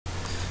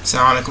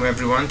Assalamu alaikum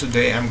everyone.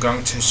 Today I'm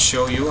going to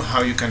show you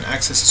how you can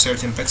access a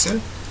certain pixel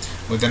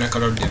within a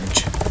colored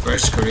image.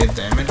 First, create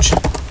the image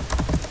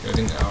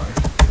using our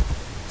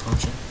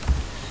function.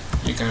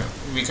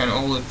 We can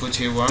only put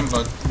here one,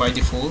 but by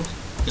default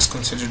it's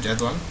considered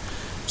as one.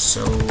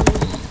 So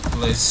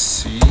let's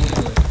see.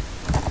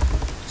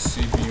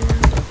 CB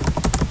window.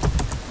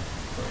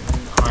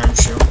 I'm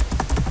sure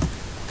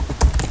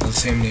the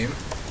same name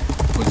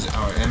with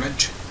our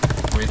image.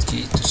 Wait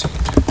key to see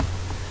it.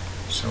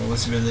 So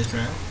let's build it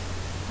now.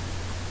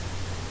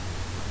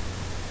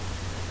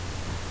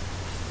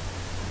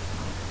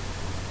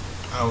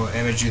 Our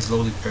image is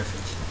loaded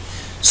perfectly.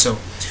 So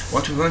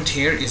what we want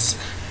here is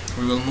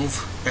we will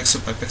move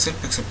pixel by pixel,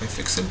 pixel by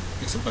pixel,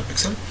 pixel by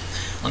pixel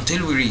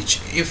until we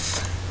reach,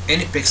 if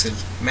any pixel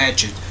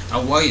matches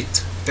a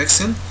white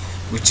pixel,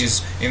 which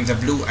is in the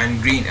blue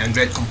and green and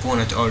red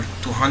component, or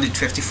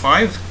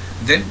 255,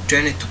 then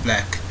turn it to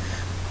black.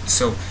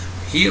 So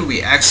here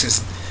we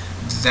access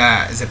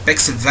the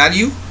pixel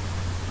value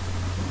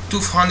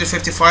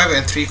 255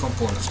 and 3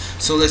 components.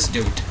 So let's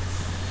do it.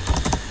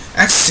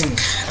 Accessing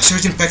a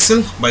certain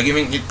pixel by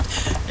giving it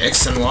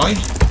x and y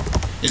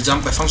is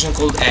done by a function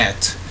called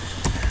add.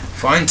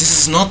 Fine, this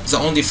is not the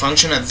only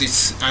function and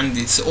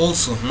it's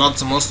also not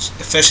the most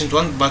efficient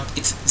one, but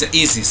it's the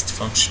easiest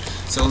function.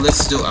 So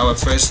let's do our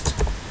first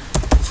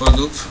for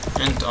loop,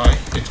 and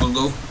it will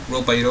go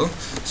row by row.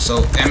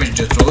 So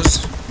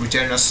image.rows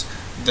return us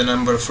the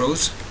number of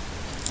rows,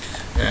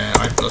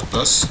 I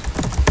plus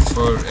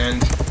for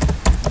and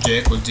j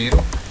equals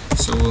 0.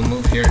 So we'll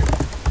move here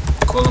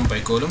column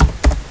by column.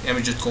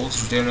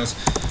 Image.colls return us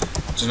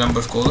the number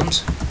of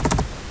columns.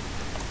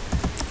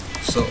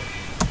 So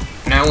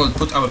now we'll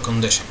put our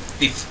condition.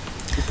 If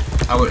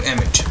our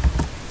image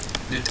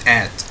dot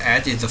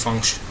add is the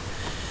function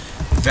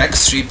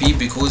vex3b,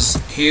 because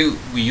here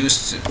we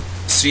used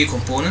 3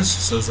 components,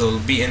 so they will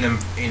be in a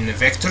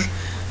vector.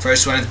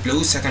 First one is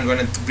blue, second one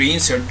is green,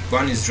 third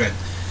one is red.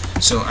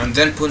 So and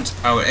then put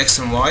our x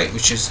and y,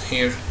 which is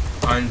here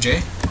I and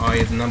j. I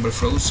is the number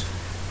of rows,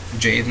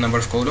 j is the number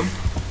of column.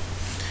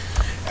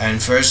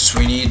 And first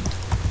we need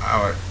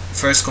our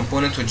first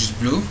component, which is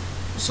blue.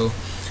 So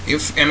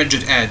if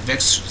image.add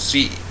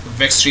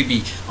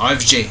vex3b I of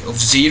j of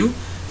 0,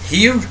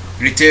 here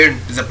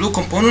return the blue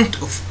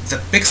component of the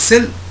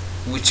pixel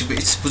which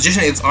its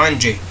position is I and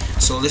j.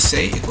 So let's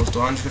say equal to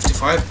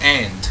 155,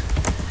 and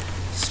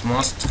it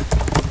must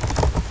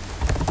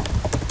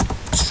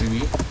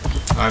 3b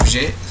I of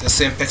j, the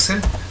same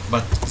pixel,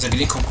 but the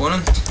green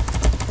component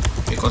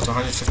equal to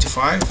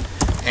 155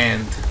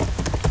 and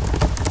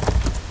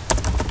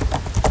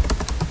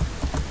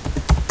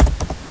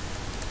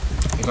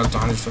equal to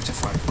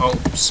 155.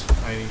 Oops,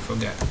 I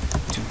forgot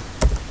to.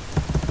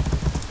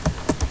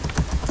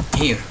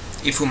 Here,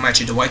 if we match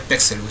the white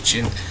pixel, which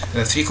in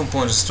the 3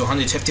 components to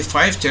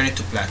 155, turn it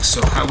to black.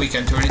 So how we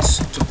can turn it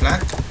to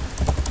black?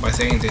 By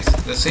saying this,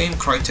 the same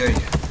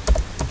criteria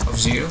of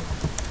 0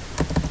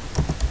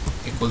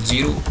 equals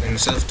 0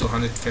 instead of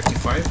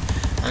 255,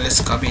 and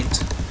let's copy it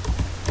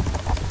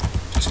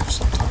to save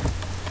some time.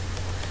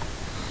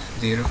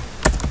 0.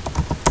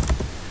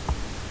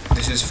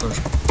 This is for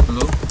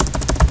blue,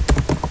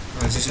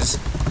 and this is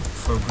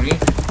for green,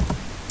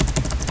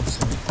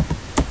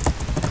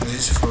 and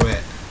this is for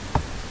red.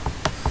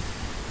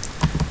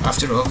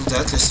 After all of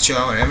that, let's show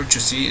our image to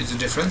see the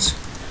difference.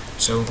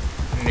 So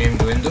name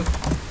the window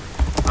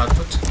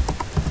output.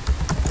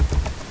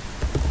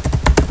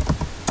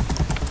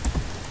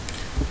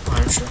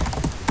 I'm sure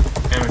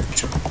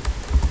image,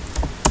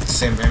 the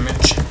same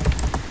image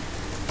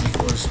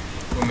equals,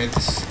 we made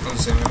this on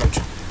the same image.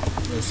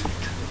 Let's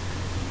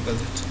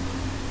build it.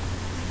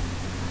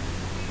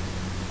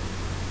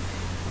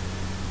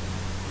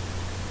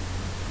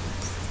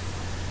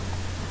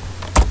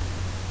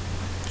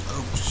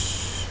 Oops.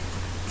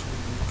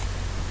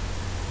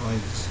 Why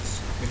this is?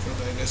 Because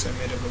I guess I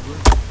made a bubble.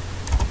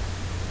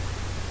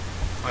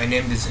 I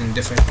named it in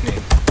different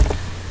name,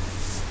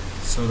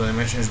 so the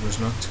dimensions was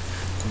not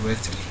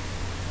correctly.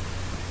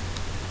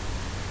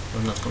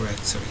 Or not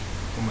correct, sorry,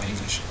 for my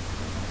English.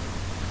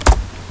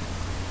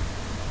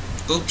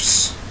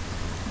 Oops.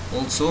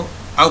 Also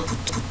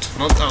output,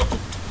 not output.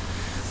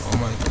 Oh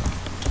my god.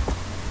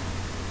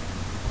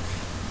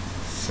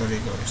 Sorry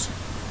guys.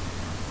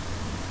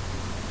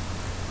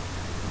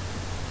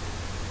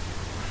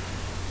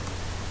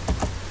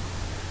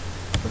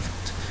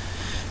 Perfect.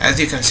 As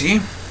you can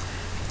see,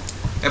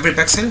 every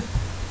pixel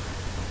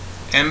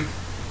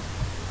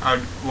our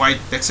white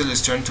pixel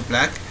is turned to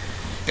black,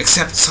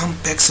 except some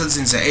pixels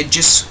in the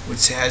edges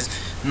which has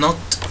not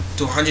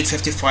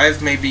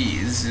 255, maybe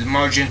the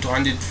margin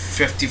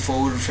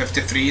 254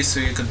 53, so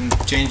you can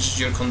change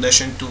your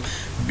condition to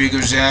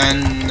bigger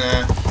than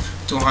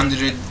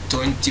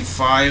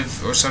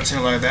 225 or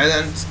something like that,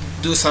 and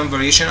do some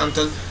variation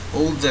until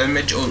all the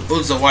image or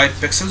all the white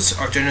pixels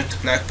are turned to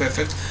black.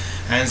 Perfect.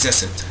 And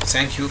that's it.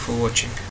 Thank you for watching.